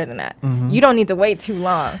can do better than that. You don't need to wait too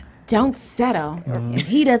long. Don't settle. If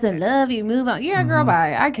he doesn't love you, move on. Yeah, girl,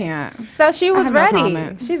 bye. I can't. So she was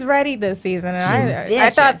ready. She's ready this season. And I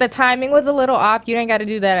thought the timing was a little off. You ain't got to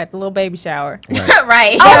do that at the little baby shower.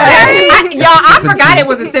 Right. I forgot it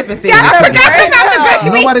was a sipping season. I forgot about the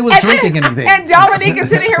baby. Nobody was drinking anything. And Dominique is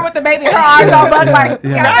sitting here with the baby, her eyes all bugged like,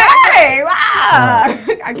 hey, wow.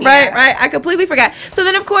 Right. I completely forgot. So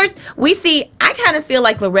then, of course, we see, I kind of feel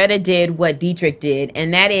like Loretta did what Dietrich did.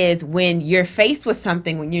 And that is when you're faced with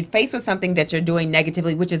something, with something that you're doing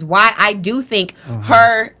negatively, which is why I do think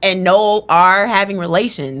her and Noel are having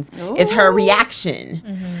relations, is her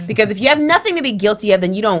reaction. Because if you have nothing to be guilty of,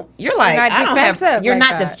 then you're like, I don't have, you're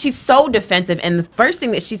not, she's so defensive. And the first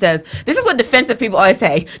thing that she says, this is what defensive people always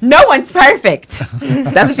say, no one's perfect.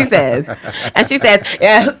 That's what she says. And she says,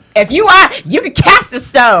 if you are, you can cast a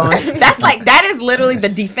stone. That's like, that is literally the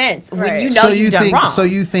defense when you know you've done wrong. So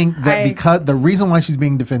you think that because the reason why she's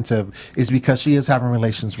being defensive is because she is having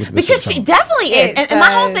relations with Because she definitely is. And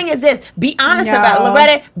my whole thing is this. Be honest about it.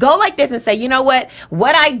 Loretta, go like this and say, you know what?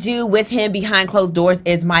 What I do with him behind closed doors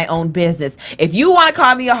is my own business. If you want to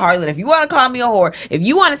call me a harlot, if you want to call me a whore, if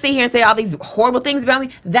you want to sit here and say all these horrible things about me,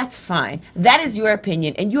 that's fine. That is your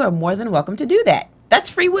opinion, and you are more than welcome to do that. That's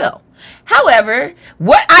free will. However,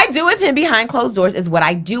 what I do with him behind closed doors is what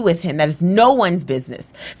I do with him. That is no one's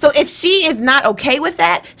business. So if she is not okay with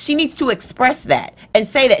that, she needs to express that and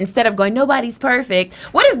say that instead of going, nobody's perfect.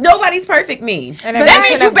 What does nobody's perfect mean? And that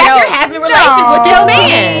means you back here having relations with this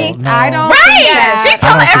man. I don't. Right. She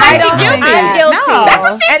telling everybody she's guilty. I'm guilty. That's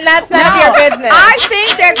what she. And that's none of your business. I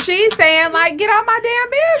think that she's saying, like, get out my damn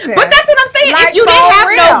business. But that's what I'm saying. Like, if you didn't have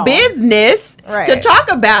no business to talk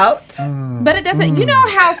about. But it doesn't, you know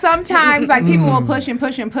how sometimes like people will push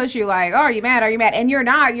you like, oh, are you mad? Are you mad? And you're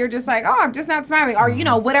not. You're just like, oh, I'm just not smiling. Or, you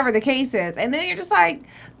know, whatever the case is. And then you're just like,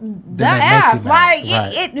 the F. Like,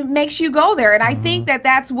 it makes you go there. And I think that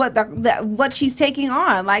that's what what she's taking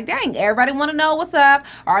on. Like, dang, everybody want to know what's up.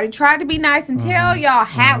 I already tried to be nice and tell y'all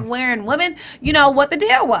hat-wearing women, you know, what the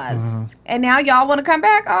deal was. And now y'all want to come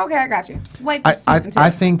back? Oh, okay, I got you. Wait for season 2. I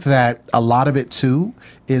think that a lot of it, too,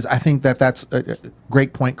 is I think that that's a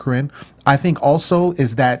great point, Corrinne. I think also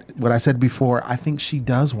is that what I said before, I think she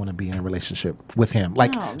does want to be in a relationship with him.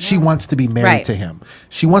 Like, she wants to be married to him.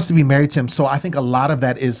 She wants to be married to him. So I think a lot of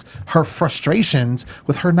that is her frustrations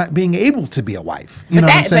with her not being able to be a wife. You know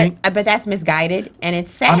what I'm saying? But that's misguided, and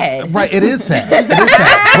it's sad. Right, it is sad. It is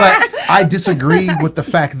sad. But I disagree with the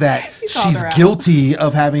fact that she's guilty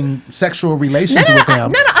of having sexual relations with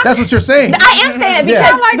him. That's what you're saying. I am saying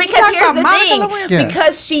it because here's the thing.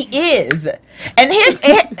 Because she is. And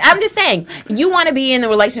I'm just saying, you want to be in the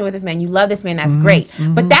relationship with this man. You love this man. That's great.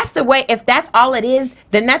 But that's the way. If that's all it is,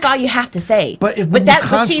 then that's all you have to say. But if you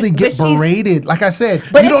constantly get berated, like I said,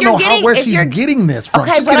 you don't know where she's getting this from.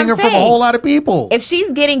 She's getting it from a whole lot of people. If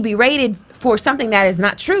she's getting berated for something that is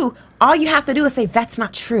not true, all you have to do is say, that's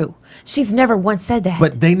not true. She's never once said that.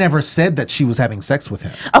 But they never said that she was having sex with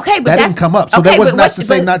him. Okay, but that didn't come up. So that was not to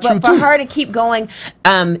say not true too. For her to keep going,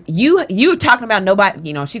 you talking about nobody,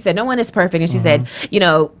 you know, she said no one is perfect. And she said, you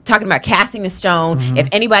know, talking about casting a stone. If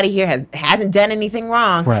anybody here hasn't done anything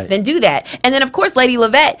wrong, then do that. And then, of course, Lady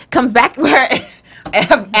Lavette comes back where...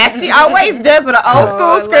 as she always does with an old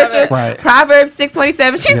school scripture, Proverbs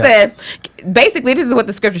 6:27. She said, basically, this is what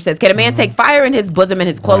the scripture says: can a man take fire in his bosom and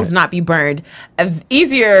his clothes not be burned?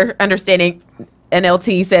 Easier understanding,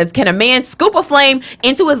 NLT says, can a man scoop a flame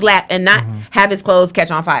into his lap and not have his clothes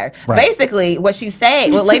catch on fire? Basically, what she's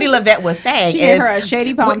saying, what Lady Lavette was saying, she is her a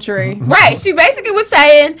shady palm tree. Right. She basically was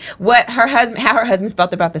saying what her husband, how her husband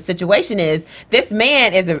felt about the situation is. This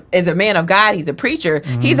man is a man of God. He's a preacher.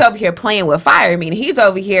 He's over here playing with fire. I mean, he's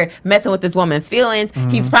over here messing with this woman's feelings.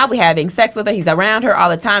 He's probably having sex with her. He's around her all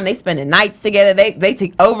the time. They spending nights together. They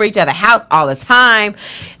take over each other's house all the time.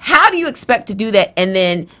 How do you expect to do that and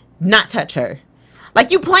then not touch her?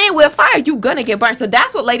 Like, you playing with fire, you gonna get burned. So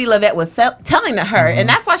that's what Lady Lavette was telling to her, and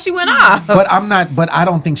that's why she went off. But I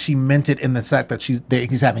don't think she meant it in the fact that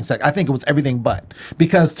he's having sex. I think it was everything but.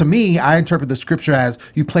 Because to me, I interpret the scripture as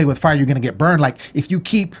you play with fire, you're gonna get burned. Like, if you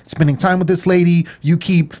keep spending time with this lady, you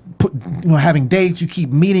keep having dates, you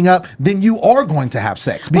keep meeting up, then you are going to have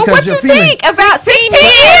sex. Because what your you feelings. think about 16 years?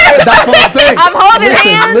 That's what I'm saying. I'm holding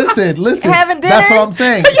hands. Listen. Having dinner. That's what I'm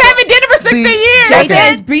saying. You haven't dinner for 16 years.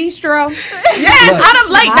 JJ's Bistro. Yes, out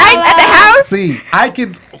of late nights at the house. See, I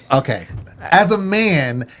could. Okay, as a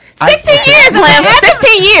man. 16 years, Lem.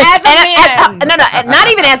 16 years. As a man. No, not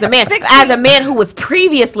even as a man. As a man who was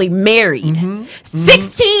previously married.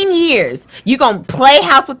 16 years. You gonna play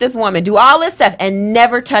house with this woman, do all this stuff, and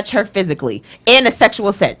never touch her physically in a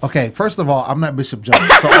sexual sense. Okay, first of all, I'm not Bishop Jones,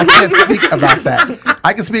 so I can't speak about that.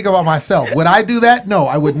 I can speak about myself. Would I do that? No,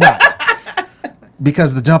 I would not.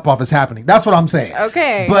 Because the jump off is happening. That's what I'm saying.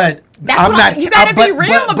 Okay. But I'm not. You gotta be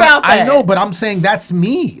real about that. I know, but I'm saying that's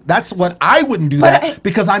me. That's what I wouldn't do that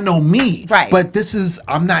because I know me. Right. But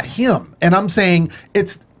I'm not him, and I'm saying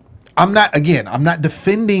I'm not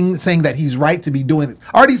defending saying that he's right to be doing this.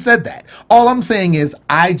 I already said that. All I'm saying is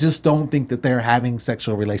I just don't think that they're having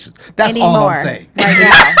sexual relations. That's all I'm saying. Right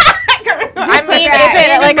now. I mean, is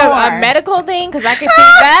it like a medical thing? Because I can see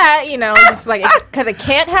that, just like because it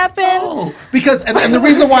can't happen. Oh, because and the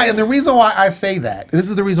reason why I say that, this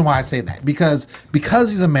is the reason why I say that, because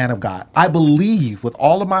he's a man of God. I believe with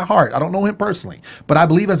all of my heart, I don't know him personally, but I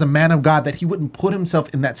believe as a man of God that he wouldn't put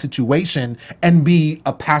himself in that situation and be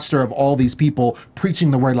a pastor of all these people preaching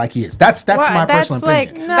the word like he is. That's my personal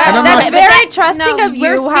opinion. That's very trusting of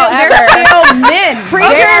you. However, they're still men.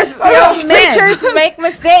 Preachers make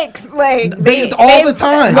mistakes. Like all the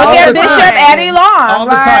time. Look at Bishop Eddie Long. All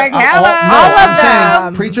the time. All of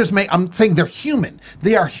them. Preachers I'm saying they're human.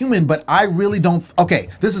 They are human, but I really don't. Okay,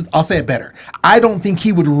 I'll say it better. I don't think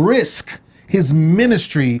he would risk his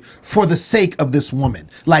ministry for the sake of this woman,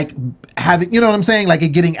 like having, you know what I'm saying, like it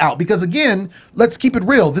getting out. Because again, let's keep it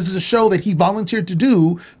real. This is a show that he volunteered to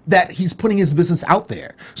do, that he's putting his business out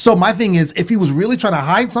there. So my thing is, if he was really trying to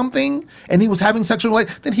hide something and he was having sexual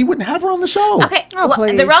relations, then he wouldn't have her on the show. Okay,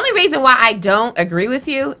 the only reason why I don't agree with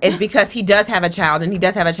you is because he does have a child, and he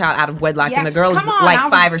does have a child out of wedlock, and the girl is like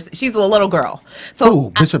 5 or 6. She's a little girl. So who,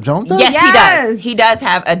 Bishop Jones does? Yes, he does. He does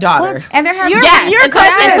have a daughter. What? And they're having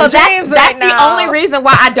so that's the only reason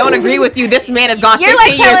why I don't agree with you. This man has gone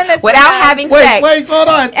 15 years without having sex. Wait, hold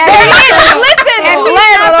on. There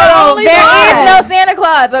is no Santa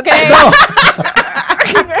Claus, okay?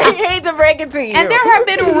 I hate to break it to you. And there have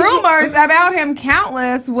been rumors about him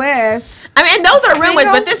countless with. I mean, those are rumors,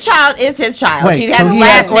 but this child is his child. Wait, she has his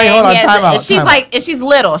last name. Hold on, She's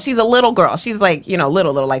little. She's a little girl. She's like,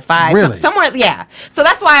 little, like 5. Really? Somewhere, yeah. So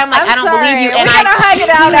that's why I'm like, I don't believe you. And I hug it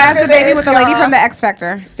out after the baby with the lady from the X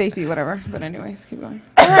Factor, Stacy, whatever. But anyways, keep going.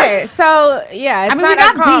 All right. So yeah, it's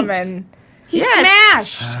not uncommon. He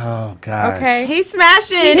smashed. Oh gosh. Okay. He's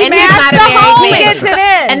smashing. He and smashed he's not the a hole. married He man. gets it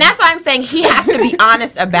in. And that's why I'm saying he has to be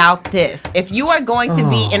honest about this. If you are going to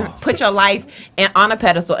be and put your life on a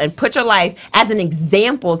pedestal and put your life as an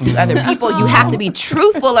example to other people, you have to be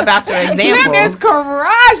truthful about your example. Him is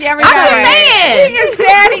crush everybody. I'm just saying. He just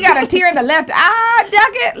said he got a tear in the left eye.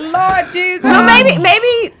 Duck it, Lord Jesus. Well,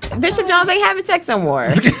 maybe Bishop Jones ain't having sex no more.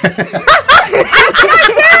 I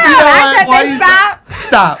said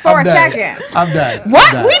stop for a second. I'm done.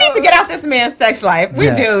 What? We need to get out this man's sex life. We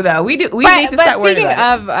do, though. We do. We need to start worrying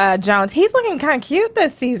about it. Speaking of Jones, he's looking kind of cute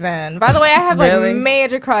this season. By the way, I have a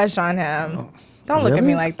major crush on him. Don't look at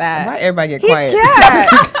me like that. Why everybody get He's quiet?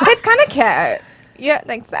 Cute. He's kind of cute. Yeah,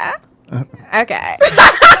 thanks, that. Okay.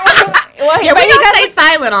 Well, we don't stay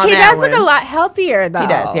silent on that. He does look a lot healthier, though. He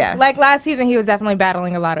does, yeah. Like last season, he was definitely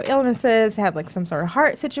battling a lot of illnesses, had like some sort of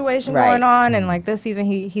heart situation going on, and like this season,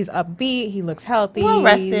 he's upbeat. He looks healthy. Well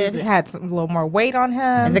rested. He's had a little more weight on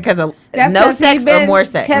him. Is it because of no sex or more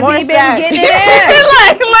sex? Because he's been getting it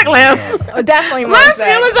in. Look, Lem. Definitely more Lem's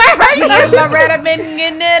sex. feelings are hurt. Loretta been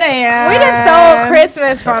getting it in. We just stole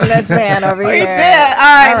Christmas from this man over here. We did.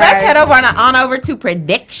 All right, let's head on over to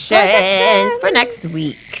predictions for next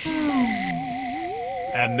week.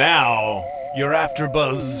 And now, your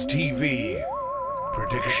AFTERBUZZ TV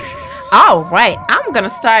predictions. All right, I'm gonna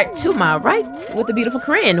start to my right with the beautiful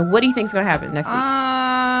Corrinne. What do you think's gonna happen next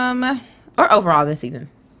week? Or overall this season?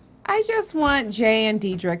 I just want Jay and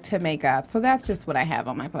Diedrich to make up, so that's just what I have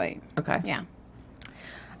on my plate. Okay. Yeah.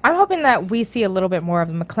 I'm hoping that we see a little bit more of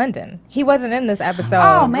McClendon. He wasn't in this episode,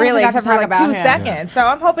 Oh, man, really, I forgot except to for talk like about 2 him. seconds. So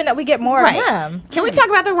I'm hoping that we get more of him. Can we talk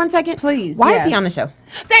about that 1 second? Please, Why is he yes. on the show?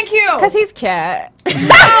 Thank you. Because he's cute.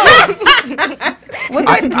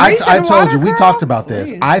 I told you, we talked about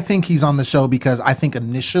this. I think he's on the show because I think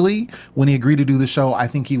initially when he agreed to do the show, I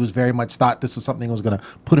think he was very much thought this was something that was going to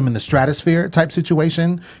put him in the stratosphere type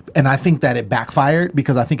situation. And I think that it backfired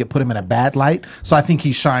because I think it put him in a bad light. So I think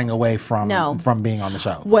he's shying away from being on the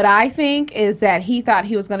show. What I think is that he thought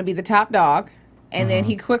he was going to be the top dog. And then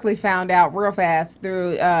he quickly found out real fast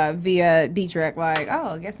through via Dietrich, like,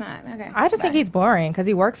 oh, guess not. Okay. I just think he's boring because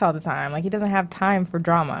he works all the time. Like, he doesn't have time for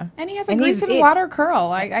drama. And he has a grease and water curl.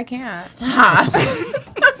 Like, I can't. Stop.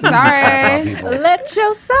 Sorry. Let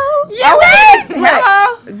your soul. Yes.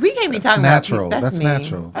 Hello. We can't be talking natural. about That's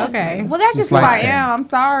natural. Okay. Well, that's just who I am. I'm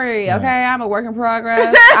sorry. Yeah. Okay, I'm a work in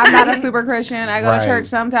progress. I'm not a super Christian. I go to church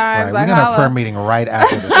sometimes. Right. Like, we're gonna prayer meeting right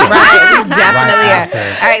after the show. Right. We definitely are.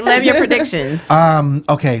 All right, Lem, your predictions.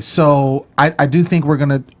 Okay, so I do think we're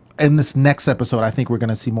gonna in this next episode. I think we're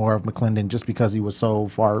gonna see more of McClendon just because he was so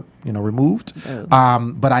far, removed.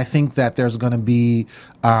 But I think that there's gonna be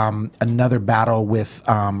another battle with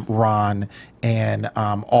Ron and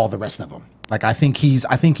all the rest of them. Like I think he's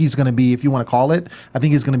going to be, if you want to call it, I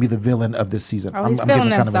think he's going to be the villain of this season. Oh, he's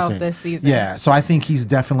feeling himself this season. Yeah, so I think he's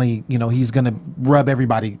definitely, he's going to rub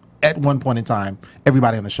everybody at one point in time,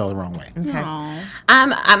 everybody on the show the wrong way. Okay.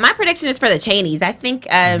 My prediction is for the Cheneys. I think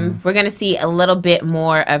we're going to see a little bit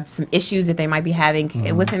more of some issues that they might be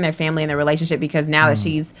having within their family and their relationship because now that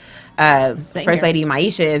she's First Lady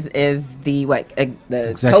Maisha is the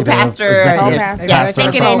co-pastor,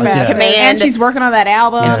 second in command, and she's working on that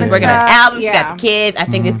album. And she's working on the album. She got the kids. I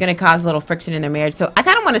think it's going to cause a little friction in their marriage. So I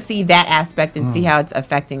kind of want to see that aspect and see how it's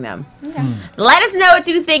affecting them. Okay. Let us know what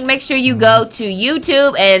you think. Make sure you go to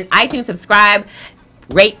YouTube and iTunes, subscribe,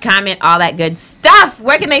 rate, comment, all that good stuff.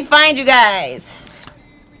 Where can they find you guys?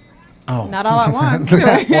 Oh, not all at once.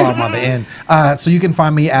 Well, I'm on the end. So you can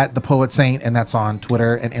find me at The Poet Saint, and that's on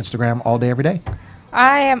Twitter and Instagram all day, every day.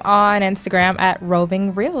 I am on Instagram at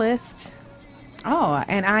Roving Realist. Oh,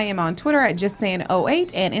 and I am on Twitter at Just Saying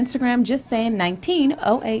 08 and Instagram Just Saying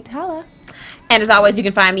 1908. Holla. And as always, you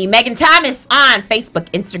can find me, Megan Thomas, on Facebook,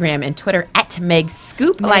 Instagram, and Twitter at Meg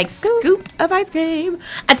Scoop, scoop of ice cream.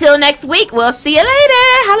 Until next week, we'll see you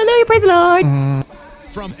later. Hallelujah, praise the Lord.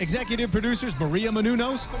 From executive producers Maria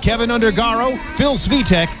Menounos, Kevin Undergaro, Phil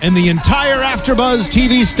Svitek, and the entire AfterBuzz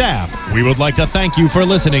TV staff, we would like to thank you for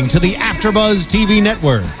listening to the AfterBuzz TV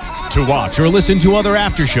network. To watch or listen to other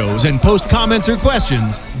after shows and post comments or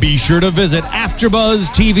questions, be sure to visit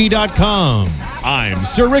AfterBuzzTV.com. I'm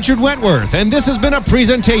Sir Richard Wentworth, and this has been a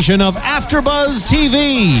presentation of AfterBuzz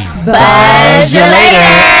TV. Buzz you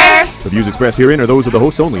later! The views expressed herein are those of the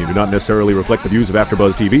hosts only and do not necessarily reflect the views of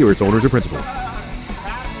AfterBuzz TV or its owners or principals.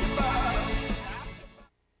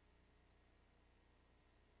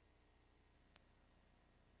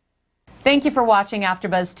 Thank you for watching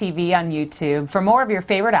AfterBuzz TV on YouTube. For more of your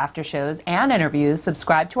favorite after shows and interviews,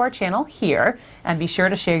 subscribe to our channel here, and be sure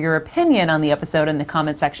to share your opinion on the episode in the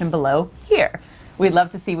comment section below here. We'd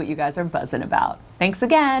love to see what you guys are buzzing about. Thanks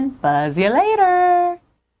again. Buzz you later.